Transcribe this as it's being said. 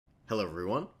Hello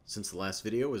everyone. Since the last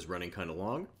video was running kind of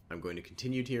long, I'm going to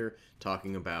continue here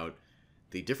talking about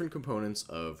the different components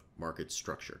of market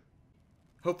structure.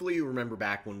 Hopefully you remember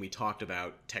back when we talked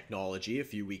about technology a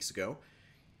few weeks ago.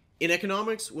 In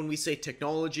economics, when we say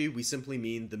technology, we simply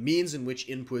mean the means in which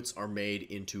inputs are made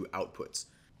into outputs.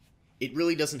 It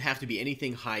really doesn't have to be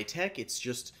anything high-tech, it's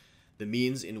just the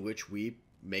means in which we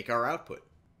make our output.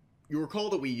 You recall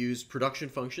that we use production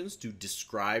functions to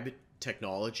describe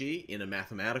technology in a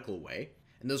mathematical way,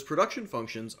 and those production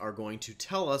functions are going to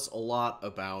tell us a lot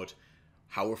about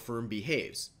how a firm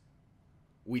behaves.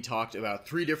 We talked about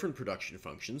three different production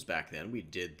functions back then. We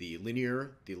did the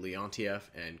linear, the Leontief,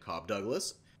 and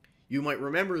Cobb-Douglas. You might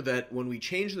remember that when we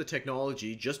changed the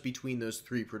technology just between those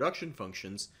three production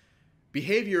functions,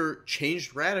 behavior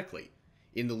changed radically.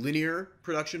 In the linear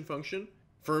production function,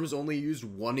 firms only used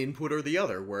one input or the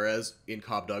other, whereas in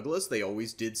Cobb-Douglas, they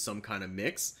always did some kind of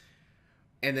mix.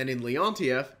 And then in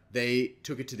Leontief, they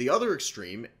took it to the other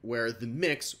extreme, where the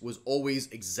mix was always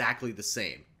exactly the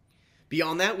same.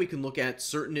 Beyond that, we can look at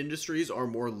certain industries are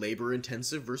more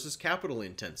labor-intensive versus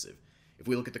capital-intensive. If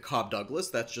we look at the Cobb-Douglas,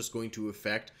 that's just going to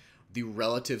affect the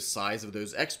relative size of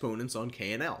those exponents on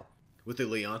K and L. With the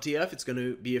Leontief, it's going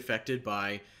to be affected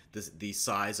by the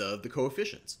size of the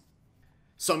coefficients.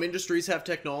 Some industries have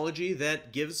technology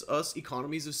that gives us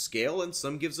economies of scale, and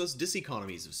some gives us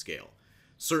diseconomies of scale.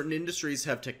 Certain industries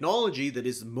have technology that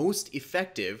is most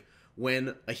effective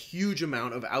when a huge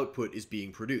amount of output is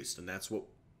being produced, and that's what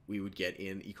we would get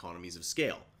in economies of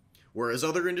scale. Whereas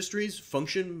other industries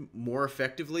function more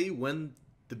effectively when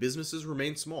the businesses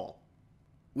remain small.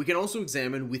 We can also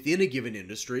examine within a given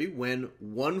industry when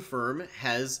one firm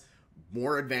has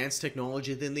more advanced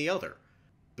technology than the other.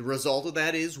 The result of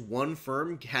that is one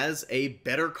firm has a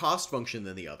better cost function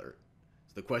than the other.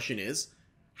 So the question is,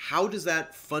 how does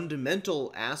that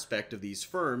fundamental aspect of these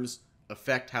firms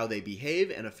affect how they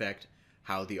behave and affect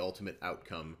how the ultimate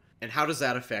outcome, and how does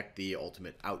that affect the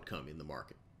ultimate outcome in the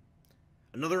market?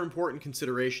 Another important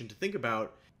consideration to think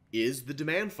about is the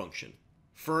demand function.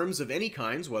 Firms of any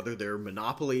kinds, whether they're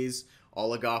monopolies,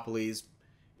 oligopolies,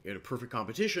 in a perfect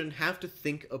competition, have to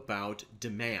think about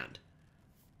demand.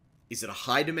 Is it a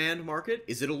high demand market?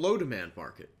 Is it a low demand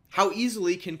market? How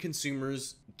easily can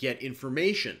consumers get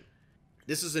information?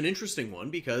 This is an interesting one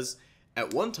because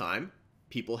at one time,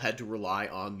 people had to rely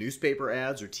on newspaper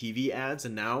ads or TV ads,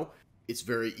 and now it's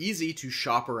very easy to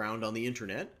shop around on the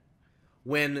internet.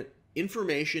 When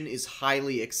information is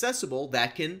highly accessible,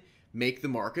 that can make the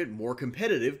market more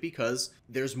competitive because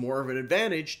there's more of an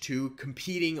advantage to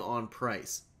competing on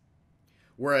price.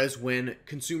 Whereas when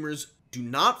consumers do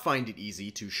not find it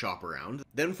easy to shop around,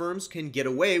 then firms can get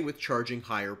away with charging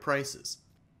higher prices.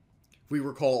 If we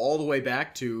recall all the way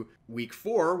back to week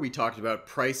 4, we talked about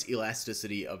price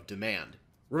elasticity of demand.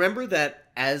 Remember that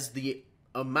as the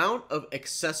amount of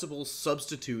accessible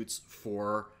substitutes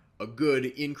for a good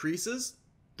increases,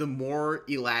 the more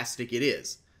elastic it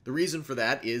is. The reason for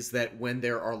that is that when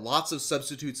there are lots of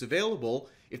substitutes available,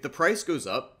 if the price goes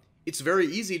up, it's very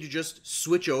easy to just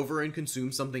switch over and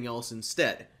consume something else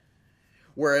instead.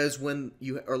 Whereas when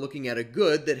you are looking at a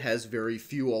good that has very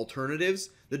few alternatives,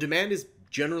 the demand is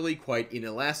generally quite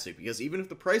inelastic, because even if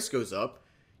the price goes up,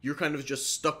 you're kind of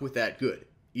just stuck with that good.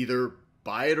 Either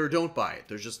buy it or don't buy it.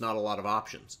 There's just not a lot of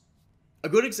options. A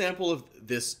good example of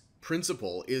this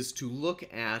principle is to look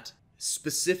at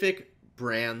specific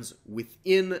brands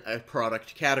within a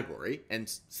product category and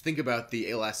think about the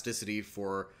elasticity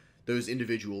for those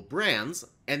individual brands,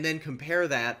 and then compare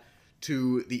that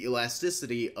to the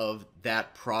elasticity of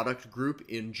that product group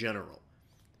in general.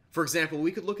 For example,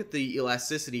 we could look at the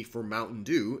elasticity for Mountain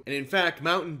Dew, and in fact,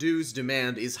 Mountain Dew's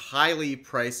demand is highly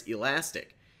price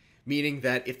elastic, meaning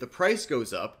that if the price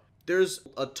goes up, there's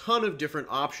a ton of different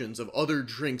options of other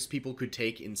drinks people could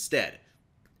take instead.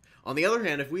 On the other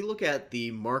hand, if we look at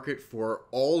the market for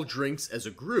all drinks as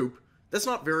a group, that's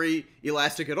not very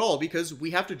elastic at all because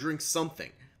we have to drink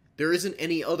something. There isn't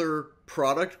any other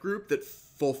product group that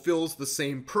fulfills the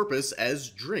same purpose as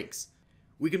drinks.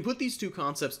 We can put these two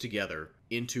concepts together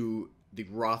into the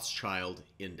Rothschild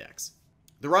Index.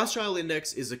 The Rothschild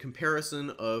Index is a comparison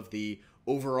of the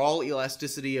overall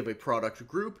elasticity of a product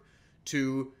group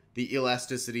to the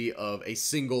elasticity of a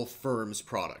single firm's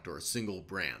product or a single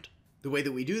brand. The way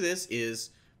that we do this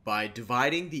is by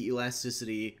dividing the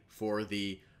elasticity for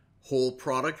the whole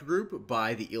product group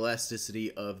by the elasticity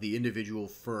of the individual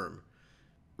firm.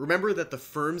 Remember that the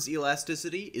firm's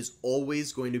elasticity is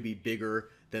always going to be bigger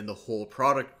than the whole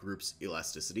product group's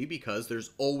elasticity because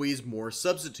there's always more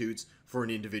substitutes for an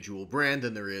individual brand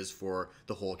than there is for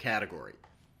the whole category.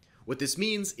 What this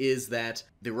means is that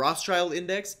the Rothschild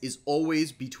Index is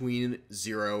always between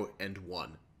 0 and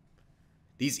 1.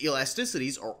 These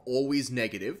elasticities are always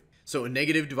negative, so a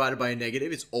negative divided by a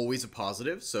negative is always a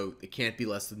positive, so it can't be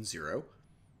less than 0.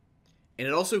 And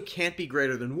it also can't be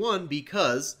greater than 1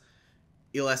 because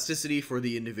elasticity for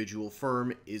the individual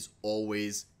firm is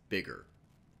always bigger.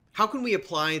 How can we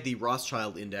apply the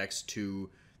Rothschild Index to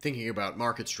thinking about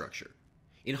market structure?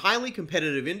 In highly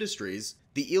competitive industries,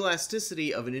 the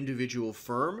elasticity of an individual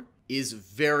firm is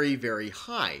very, very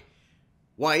high.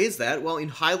 Why is that? Well, in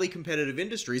highly competitive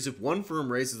industries, if one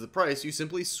firm raises the price, you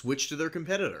simply switch to their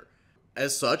competitor.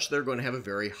 As such, they're going to have a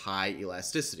very high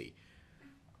elasticity.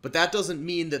 But that doesn't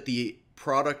mean that the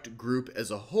product group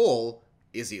as a whole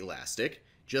is elastic,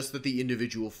 just that the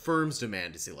individual firm's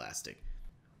demand is elastic.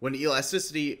 When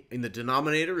elasticity in the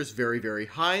denominator is very, very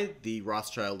high, the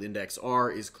Rothschild Index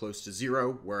R is close to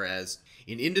 0, whereas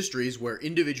in industries where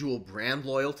individual brand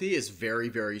loyalty is very,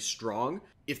 very strong,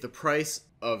 if the price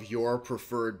of your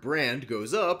preferred brand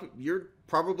goes up, you're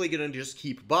probably going to just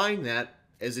keep buying that,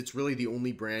 as it's really the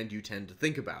only brand you tend to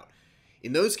think about.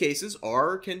 In those cases,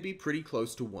 R can be pretty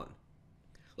close to 1.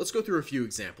 Let's go through a few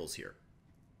examples here.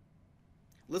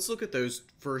 Let's look at those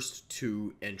first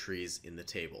two entries in the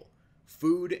table: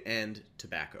 food and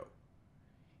tobacco.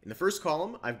 In the first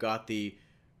column, I've got the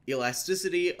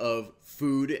elasticity of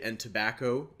food and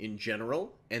tobacco in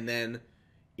general, and then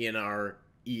in our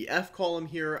EF column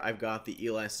here, I've got the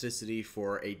elasticity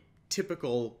for a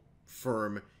typical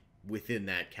firm within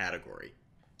that category.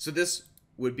 So this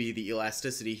would be the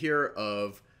elasticity here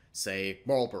of, say,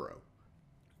 Marlboro,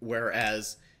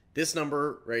 whereas this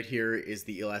number right here is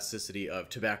the elasticity of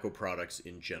tobacco products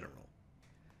in general.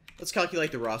 Let's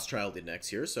calculate the Rothschild Index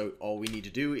here. So all we need to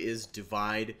do is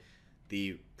divide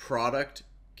the product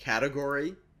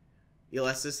category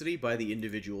elasticity by the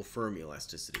individual firm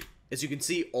elasticity. As you can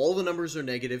see, all the numbers are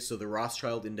negative, so the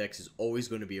Rothschild Index is always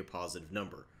going to be a positive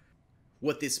number.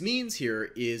 What this means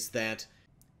here is that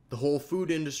the whole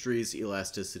food industry's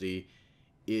elasticity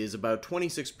is about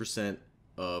 26%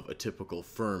 of a typical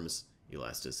firm's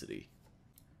elasticity.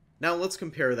 Now let's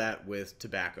compare that with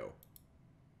tobacco.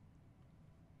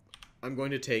 I'm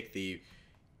going to take the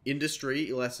industry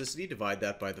elasticity, divide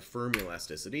that by the firm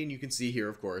elasticity, and you can see here,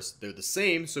 of course, they're the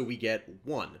same, so we get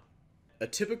 1. A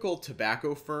typical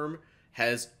tobacco firm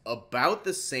has about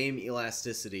the same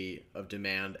elasticity of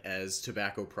demand as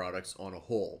tobacco products on a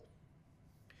whole.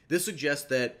 This suggests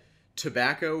that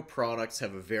tobacco products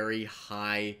have a very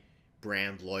high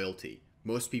brand loyalty.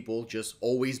 Most people just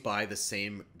always buy the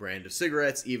same brand of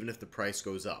cigarettes, even if the price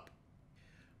goes up.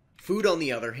 Food, on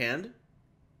the other hand,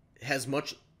 has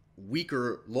much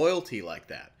weaker loyalty like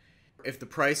that. If the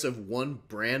price of one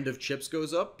brand of chips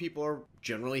goes up, people are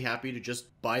generally happy to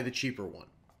just buy the cheaper one.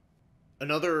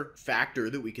 Another factor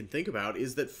that we can think about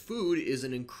is that food is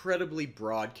an incredibly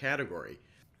broad category.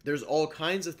 There's all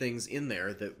kinds of things in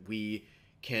there that we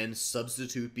can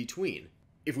substitute between.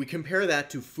 If we compare that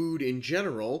to food in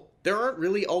general, there aren't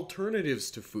really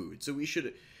alternatives to food, so we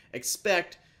should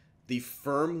expect the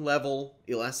firm level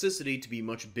elasticity to be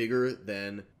much bigger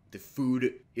than the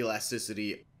food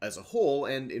elasticity as a whole,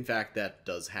 and in fact that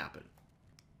does happen.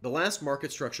 The last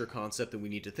market structure concept that we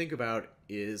need to think about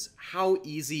is how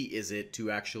easy is it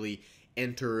to actually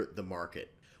enter the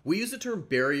market. We use the term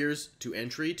barriers to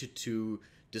entry to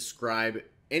describe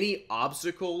any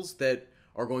obstacles that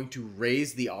are going to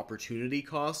raise the opportunity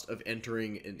cost of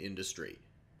entering an industry.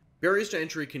 Barriers to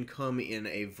entry can come in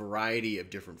a variety of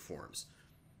different forms.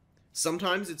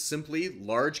 Sometimes it's simply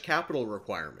large capital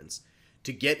requirements.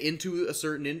 To get into a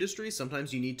certain industry,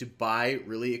 sometimes you need to buy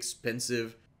really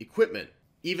expensive equipment.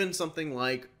 Even something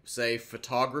like, say,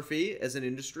 photography as an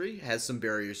industry has some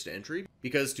barriers to entry,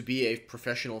 because to be a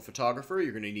professional photographer,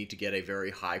 you're going to need to get a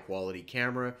very high quality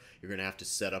camera, you're going to have to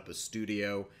set up a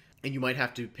studio, and you might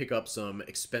have to pick up some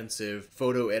expensive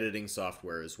photo editing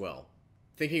software as well.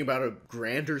 Thinking about a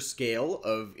grander scale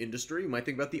of industry, you might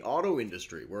think about the auto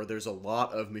industry, where there's a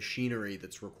lot of machinery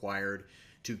that's required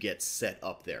to get set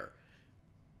up there.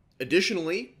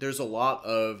 Additionally, there's a lot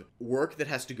of work that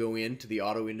has to go into the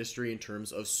auto industry in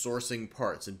terms of sourcing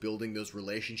parts and building those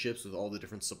relationships with all the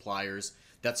different suppliers.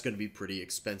 That's going to be pretty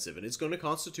expensive, and it's going to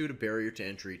constitute a barrier to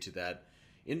entry to that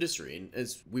industry. And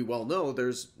as we well know,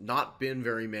 there's not been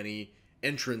very many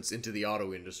entrants into the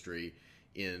auto industry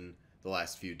in the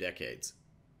last few decades.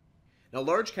 Now,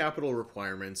 large capital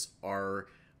requirements are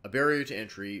a barrier to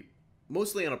entry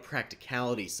mostly on a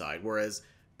practicality side, whereas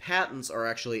patents are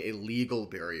actually a legal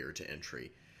barrier to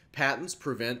entry. Patents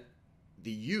prevent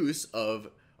the use of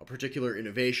a particular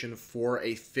innovation for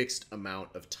a fixed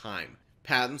amount of time.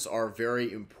 Patents are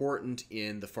very important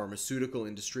in the pharmaceutical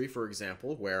industry, for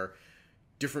example, where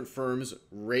different firms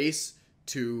race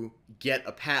to get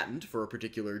a patent for a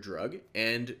particular drug,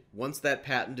 and once that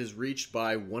patent is reached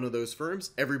by one of those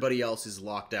firms, everybody else is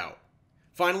locked out.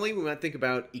 Finally, we might think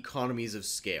about economies of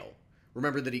scale.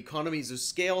 Remember that economies of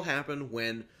scale happen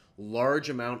when large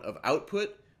amount of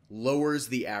output lowers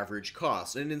the average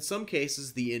cost. And in some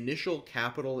cases, the initial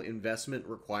capital investment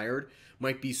required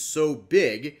might be so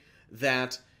big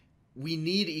that we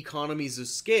need economies of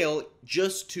scale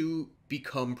just to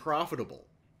become profitable.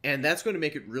 And that's going to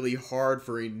make it really hard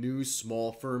for a new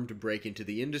small firm to break into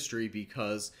the industry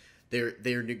because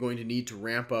they're going to need to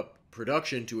ramp up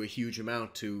production to a huge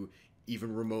amount to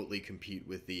even remotely compete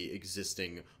with the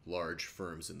existing large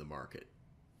firms in the market.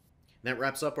 That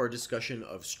wraps up our discussion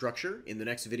of structure. In the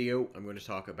next video, I'm going to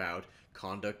talk about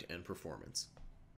conduct and performance.